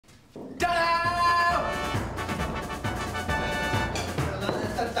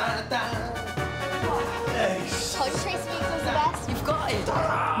Nice. Oh, Tracy Beaker's the best. You've got it.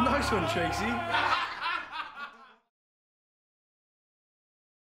 Nice one, Tracy.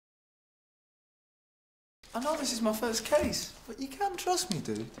 I know this is my first case, but you can trust me,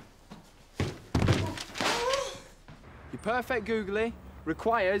 dude. Your perfect googly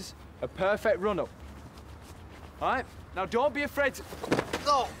requires a perfect run-up. All right? Now, don't be afraid to...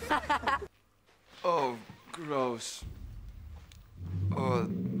 Oh! Oh, gross. Oh,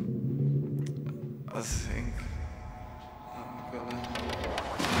 I think I'm gonna...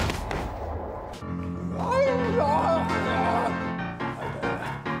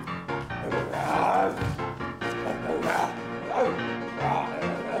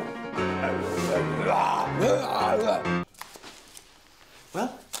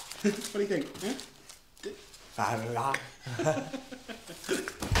 Well, what do you think?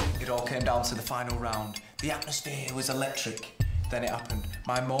 It all came down to the final round. The atmosphere was electric. Then it happened.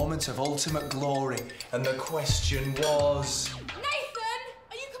 My moment of ultimate glory. And the question was... Nathan,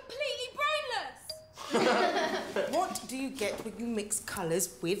 are you completely brainless? What do you get when you mix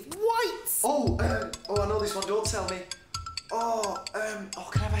colours with whites? Oh, I know this one. Don't tell me. Oh, can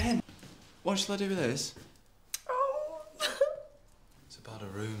I have a hint? What shall I do with this? Oh. It's about a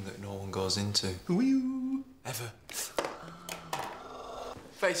room that no one goes into. Ever.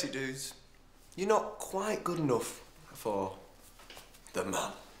 Face it, dudes. You're not quite good enough for the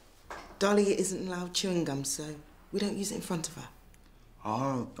man. Dolly isn't allowed chewing gum, so we don't use it in front of her.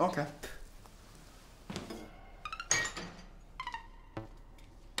 Oh, OK.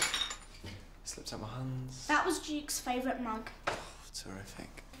 Slipped out my hands. That was Duke's favourite mug. Oh,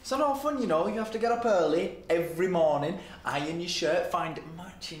 terrific. It's not all fun, you know. You have to get up early every morning, iron your shirt, find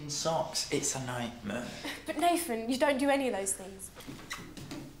matching socks. It's a nightmare. But Nathan, you don't do any of those things.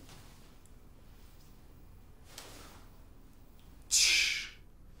 Shh.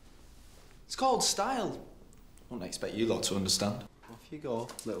 It's called style. Wouldn't expect you lot to understand. Off you go,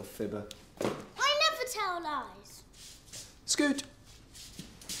 little fibber. I never tell lies. Scoot.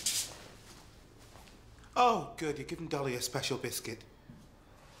 Oh, good. You're giving Dolly a special biscuit.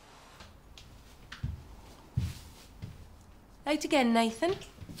 Late again, Nathan?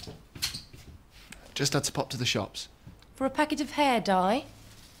 Just had to pop to the shops. For a packet of hair dye?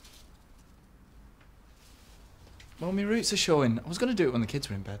 Well, my roots are showing. I was going to do it when the kids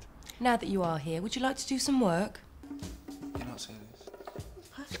were in bed. Now that you are here, would you like to do some work? You're not serious.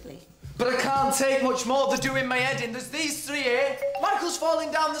 Perfectly. But I can't take much more. They're doing my head in. There's these three here. Michael's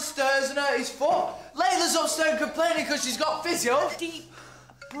falling down the stairs and hurt his foot. Layla's upstairs complaining because she's got physio. Deep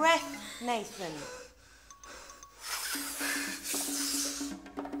breath, Nathan.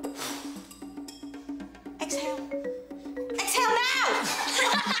 Exhale. Exhale now!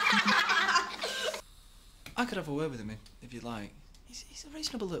 I could have a word with him if you like. He's a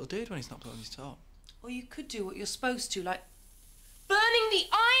reasonable little dude when he's not put on his top. Or you could do what you're supposed to, like burning the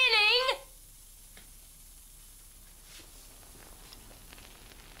ironing!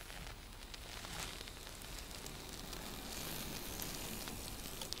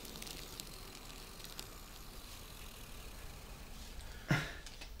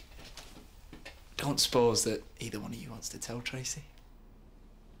 Don't suppose that either one of you wants to tell Tracy?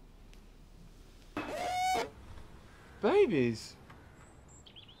 Babies?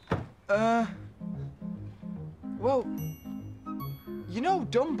 Well, you know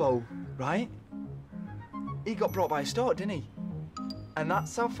Dumbo, right? He got brought by a stork, didn't he? And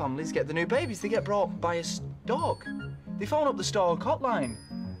that's how families get the new babies. They get brought by a stork. They phone up the stork hotline.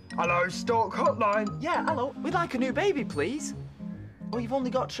 Hello, stork hotline. Yeah, hello. We'd like a new baby, please. Oh, you've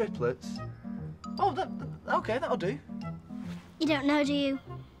only got triplets. Oh, OK, that'll do. You don't know, do you?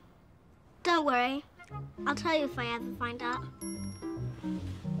 Don't worry. I'll tell you if I ever find out.